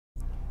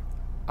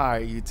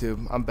Alright,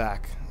 YouTube, I'm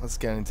back. Let's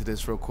get into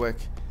this real quick.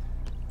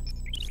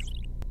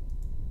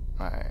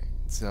 Alright,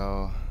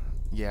 so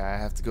yeah, I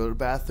have to go to the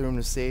bathroom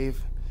to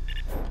save.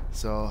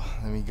 So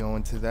let me go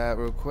into that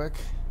real quick.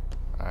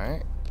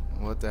 Alright,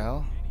 what the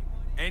hell?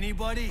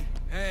 Anybody?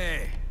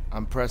 Hey.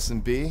 I'm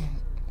pressing B.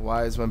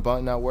 Why is my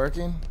button not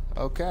working?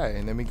 Okay,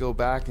 and let me go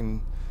back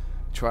and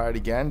try it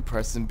again.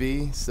 Pressing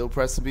B, still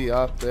pressing B.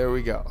 Up, there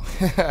we go.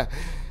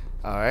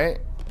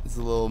 Alright, it's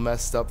a little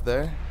messed up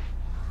there,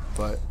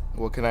 but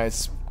what can I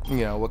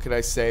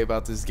say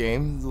about this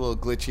game? It's a little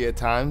glitchy at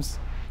times.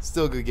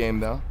 Still a good game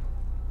though.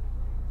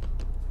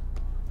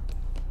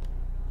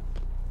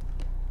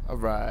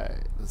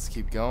 Alright, let's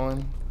keep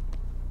going.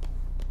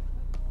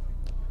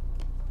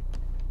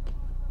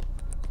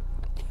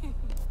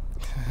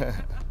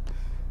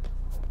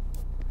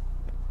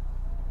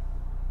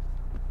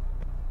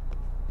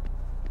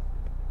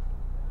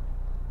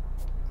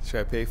 Should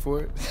I pay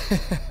for it?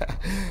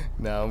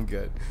 No, I'm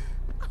good.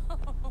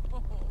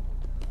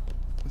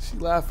 What's she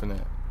laughing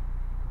at?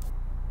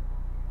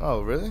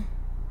 Oh, really?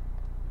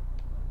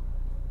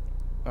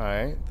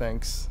 Alright,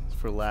 thanks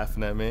for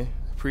laughing at me.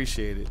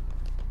 Appreciate it.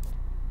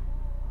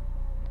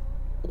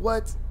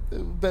 What?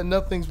 Bet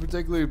nothing's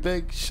particularly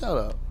big? Shut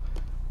up.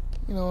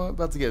 You know what?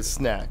 About to get a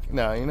snack.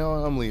 No, you know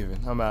what? I'm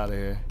leaving. I'm out of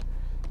here.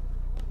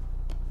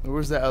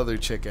 Where's that other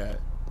chick at?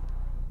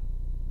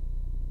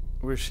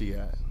 Where's she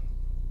at?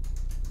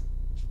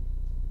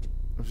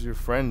 Where's your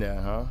friend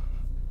at, huh?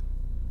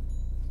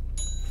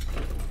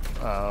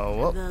 Oh,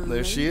 well,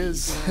 there she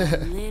is. A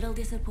little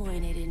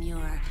disappointed in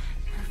your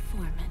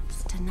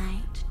performance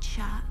tonight,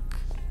 Chuck.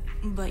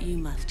 But you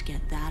must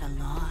get that a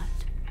lot.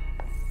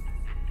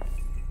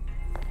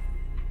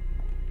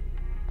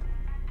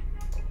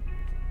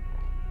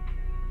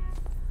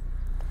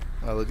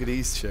 Oh, look at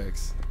these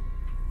chicks.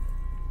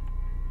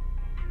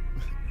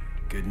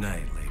 Good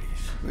night,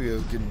 ladies.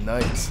 Look at good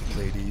night,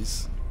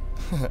 ladies.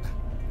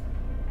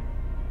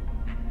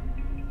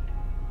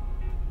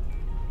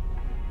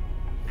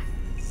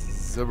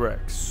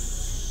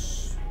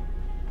 Zabrex.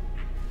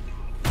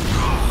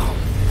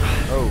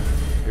 Oh,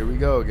 here we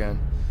go again.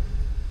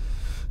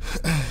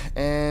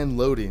 And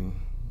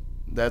loading.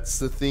 That's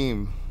the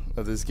theme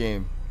of this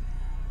game.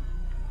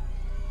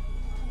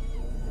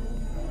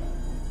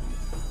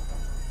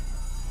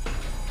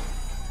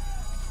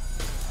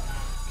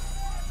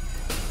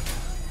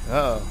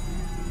 Uh-oh.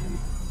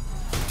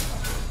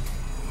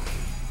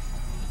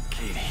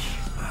 Katie.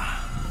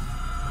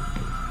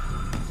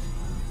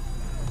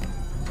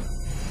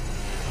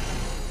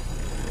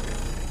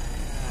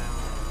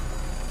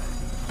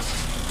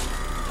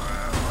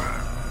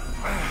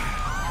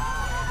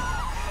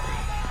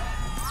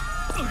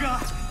 Oh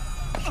God!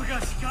 Oh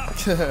God, she got me.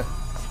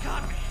 She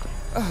got me.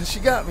 Oh, she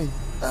got me.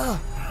 Oh.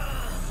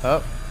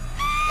 Oh.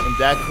 And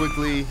that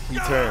quickly he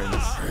turns.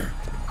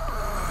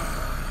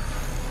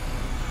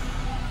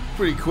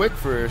 Pretty quick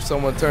for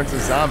someone turns a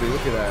zombie.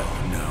 Look at that.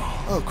 Oh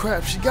no. Oh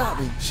crap, she got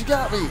me. She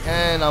got me.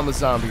 And I'm a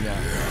zombie now.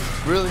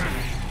 Really?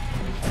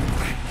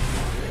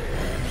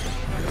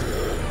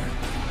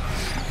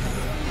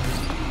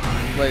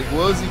 Like,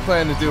 what was he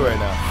planning to do right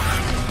now?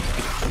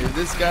 If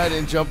this guy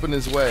didn't jump in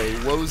his way,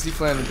 what was he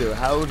planning to do?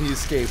 How would he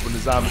escape when the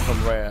zombie comes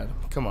right at him?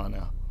 Come on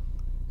now.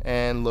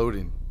 And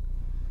loading.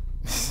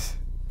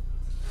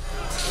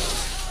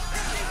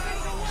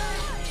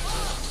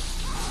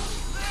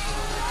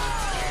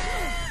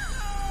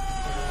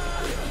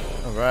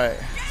 Alright,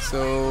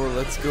 so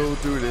let's go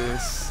through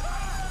this.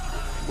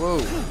 Whoa.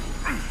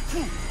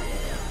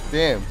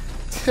 Damn.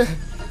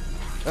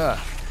 Ah.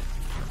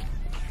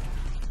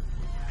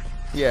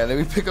 Yeah, let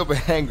me pick up a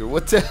hanger.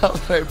 What the hell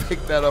did I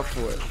pick that up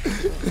for?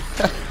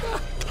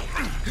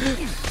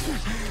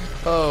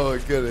 Oh my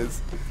goodness.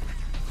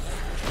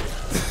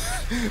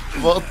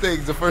 Of all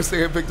things, the first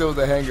thing I picked up was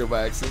a hanger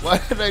by accident. Why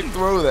did I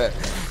throw that?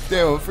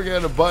 Damn, I'm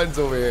forgetting the buttons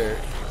over here.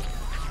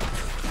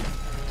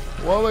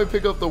 Why do I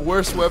pick up the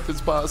worst weapons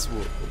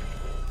possible?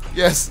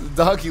 Yes, the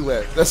donkey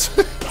leg. That's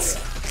what it's...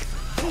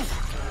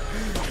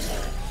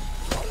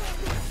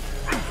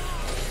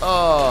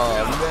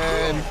 Oh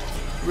man,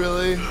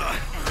 really?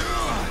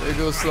 There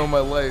goes some of my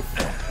life.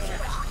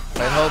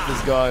 My health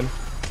is gone.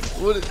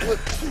 What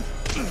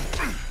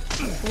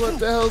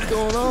the hell's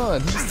going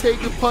on? He's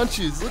taking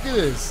punches. Look at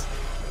this.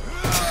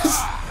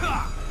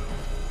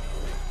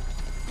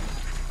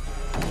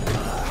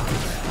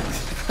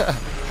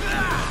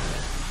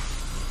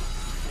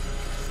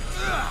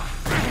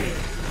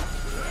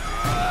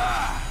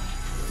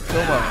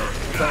 Come on,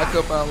 back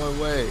up out of my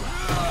way.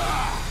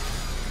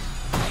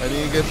 I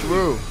didn't get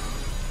through.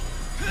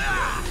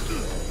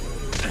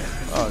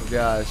 Oh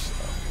gosh.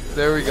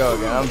 There we go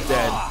again. I'm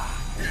dead.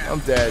 I'm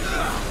dead.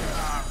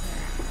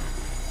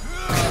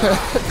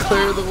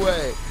 Clear the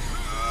way.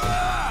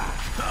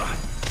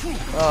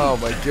 Oh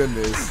my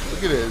goodness.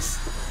 Look at this.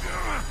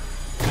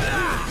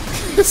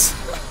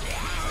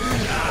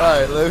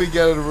 Alright, let me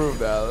get in the room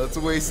now. That's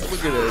a waste.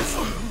 Look at this.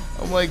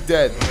 I'm like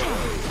dead.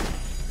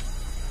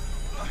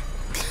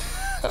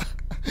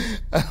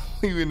 I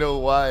don't even know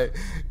why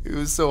it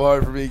was so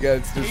hard for me to get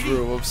into this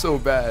room. I'm so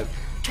bad.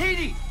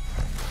 Katie!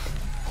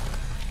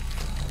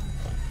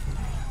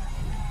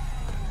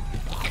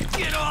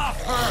 Get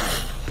off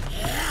her!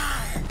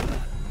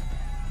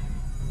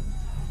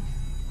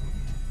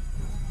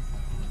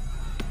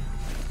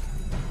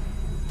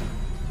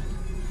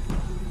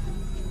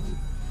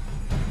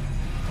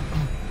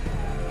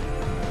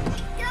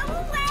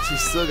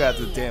 She's still got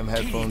the damn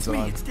headphones Katie,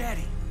 on. it's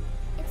Daddy.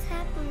 It's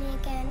happening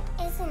again,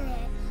 isn't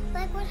it?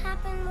 Like what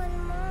happened with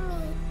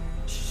Mommy.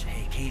 Shh,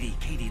 hey,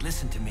 Katie,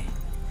 listen to me.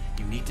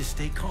 You need to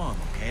stay calm,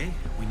 okay?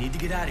 We need to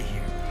get out of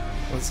here.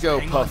 Let's go,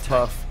 Hang on Puff tight.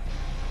 Puff.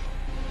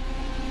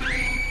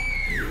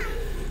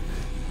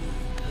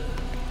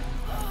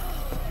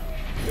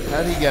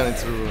 How'd he get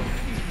into the room?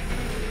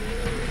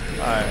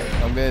 Alright,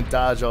 I'm gonna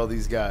dodge all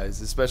these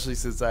guys, especially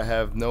since I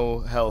have no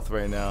health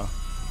right now.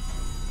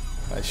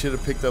 I should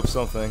have picked up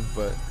something,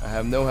 but I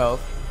have no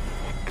health.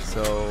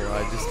 So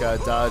I just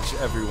gotta dodge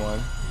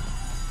everyone.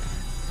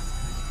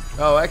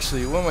 Oh,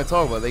 actually, what am I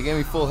talking about? They gave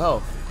me full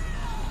health.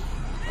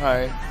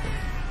 Alright.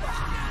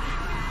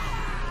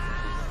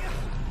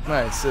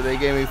 Nice, so they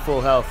gave me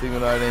full health even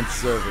though I didn't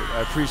deserve it.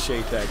 I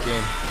appreciate that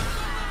game.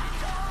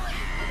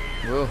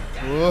 Whoa,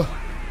 whoa,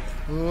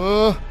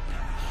 whoa,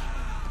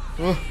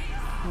 whoa,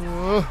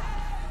 whoa.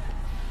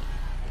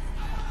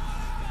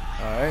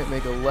 Alright,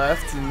 make a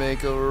left and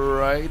make a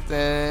right,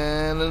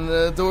 and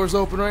the door's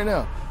open right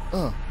now.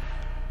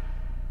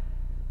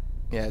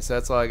 Yeah, so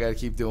that's all I gotta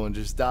keep doing.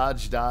 Just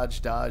dodge,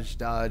 dodge, dodge,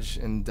 dodge,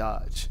 and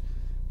dodge.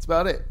 That's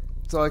about it.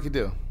 That's all I can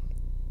do.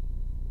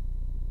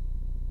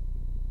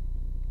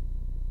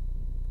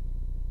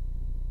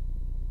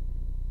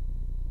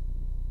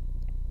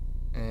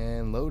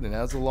 And loading.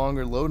 That was a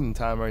longer loading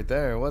time right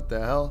there. What the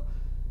hell?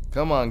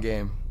 Come on,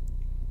 game.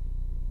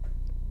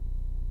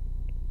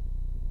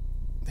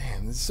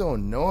 Damn, this is so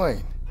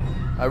annoying.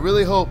 I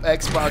really hope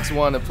Xbox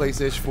One and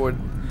PlayStation 4,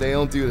 they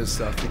don't do this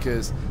stuff,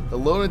 because the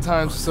loading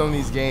times for some of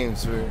these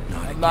games,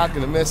 I'm not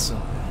going to miss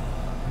them.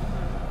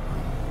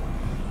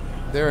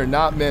 They are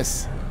not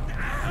missed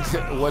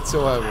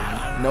whatsoever.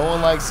 No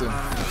one likes them.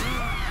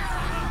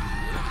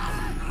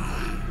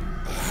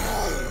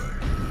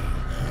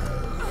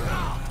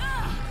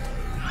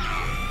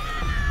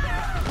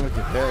 Look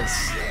at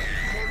this.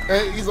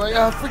 Hey, he's like,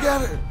 oh,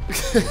 forget it.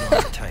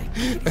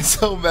 It's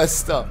so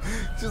messed up.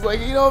 She's like,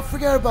 you know,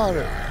 forget about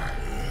it.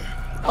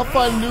 I'll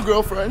find a new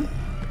girlfriend.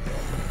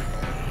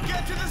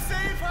 Get to the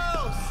safe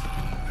house!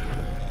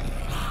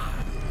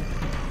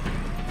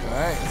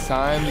 Alright, it's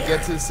time to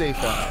get to the safe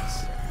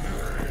house.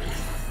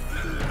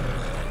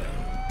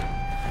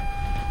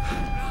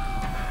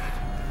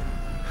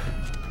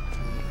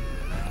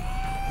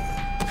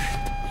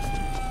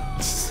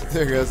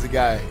 There goes the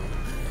guy.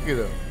 Look at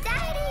him.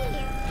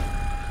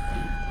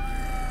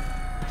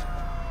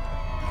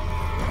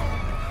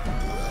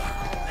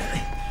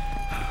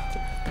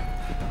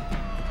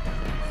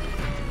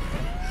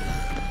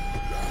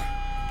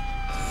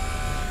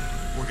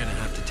 We're gonna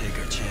have to take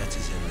our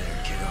chances in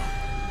there, kiddo.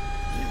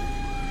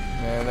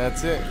 And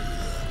that's it.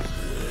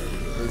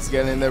 Let's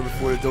get in there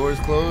before the doors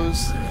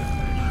close.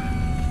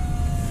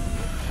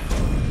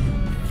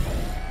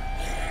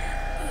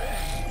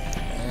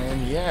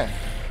 And yeah.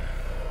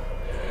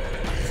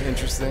 It's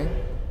interesting.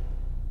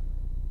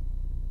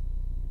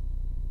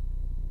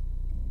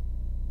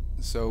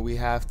 So we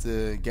have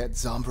to get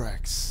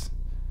Zombrex.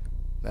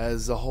 That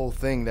is the whole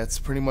thing. That's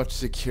pretty much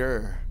the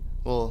cure.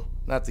 Well,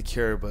 not the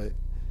cure, but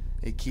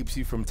it keeps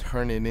you from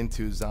turning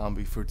into a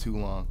zombie for too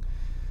long.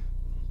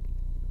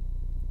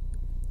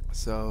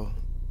 So,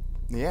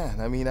 yeah,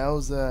 I mean, that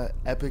was an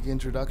epic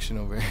introduction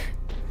over here.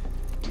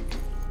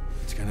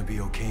 It's gonna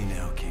be okay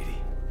now, Katie.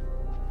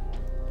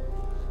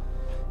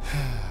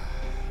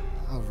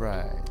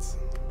 Alright.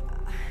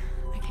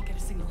 I can't get a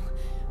signal.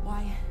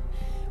 Why?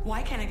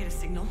 Why can't I get a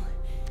signal?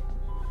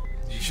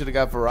 You should have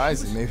got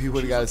Verizon. Maybe you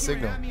would have got a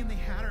signal. At me and they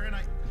had her, and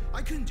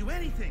I couldn't do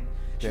anything.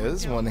 Yeah,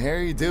 this is one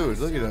hairy dude.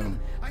 Look at him.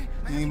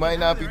 He might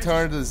not be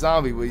turned into a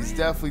zombie, but he's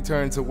definitely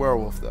turned into a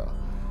werewolf, though.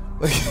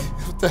 Like,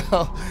 what the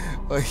hell?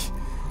 Like...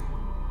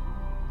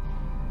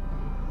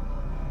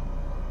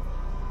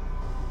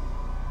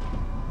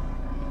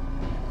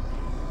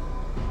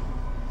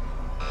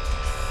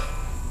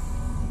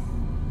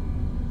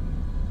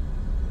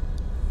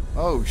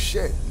 Oh,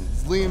 shit.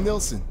 It's Liam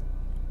Neeson.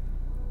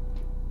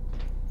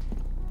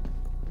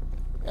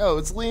 Yo,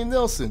 it's Liam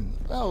Neeson.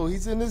 Oh,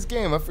 he's in this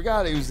game. I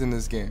forgot he was in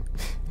this game.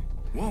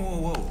 Whoa, whoa,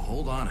 whoa.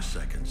 Hold on a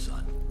second,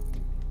 son.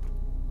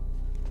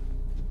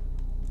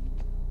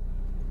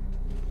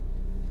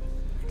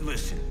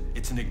 Listen,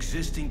 it's an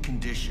existing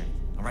condition,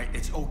 all right?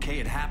 It's okay.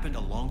 It happened a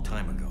long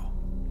time ago.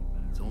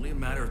 It's only a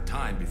matter of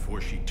time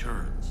before she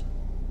turns.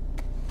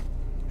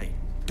 Hey,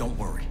 don't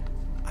worry.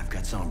 I've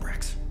got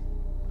Zombrex.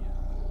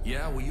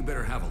 Yeah, well, you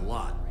better have a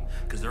lot.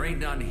 Because there ain't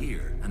none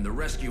here, and the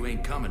rescue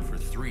ain't coming for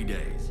 3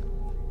 days.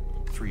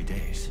 3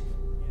 days.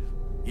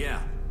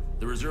 Yeah,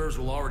 the reserves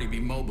will already be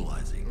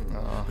mobilizing.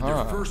 But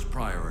their first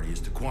priority is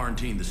to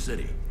quarantine the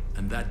city,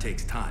 and that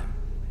takes time.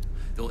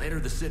 They'll enter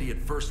the city at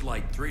first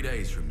light 3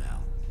 days from now.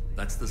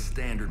 That's the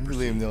standard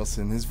procedure. Liam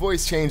Neeson. His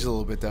voice changed a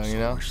little bit, though, you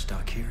know? We're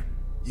stuck here?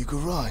 You could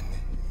run.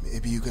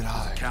 Maybe you could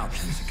hide. Couch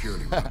in the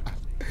security room.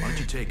 Why don't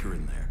you take her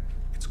in there?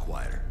 It's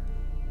quieter.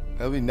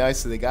 That'd be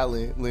nice if they got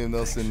Liam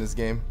Neeson in this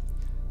game.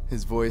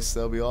 His voice,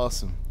 that'll be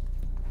awesome.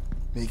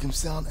 Make him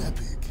sound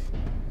epic.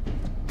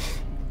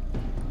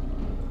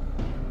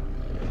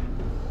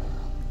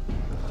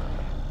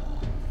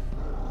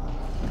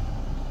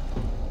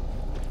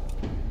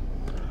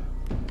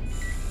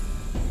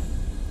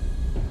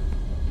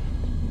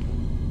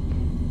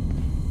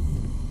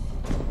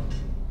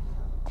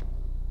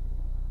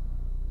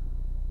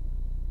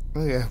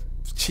 Look at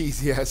that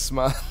cheesy ass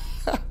smile.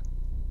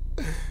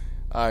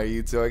 Alright,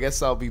 you two. I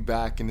guess I'll be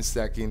back in a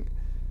second.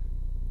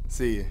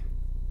 See you.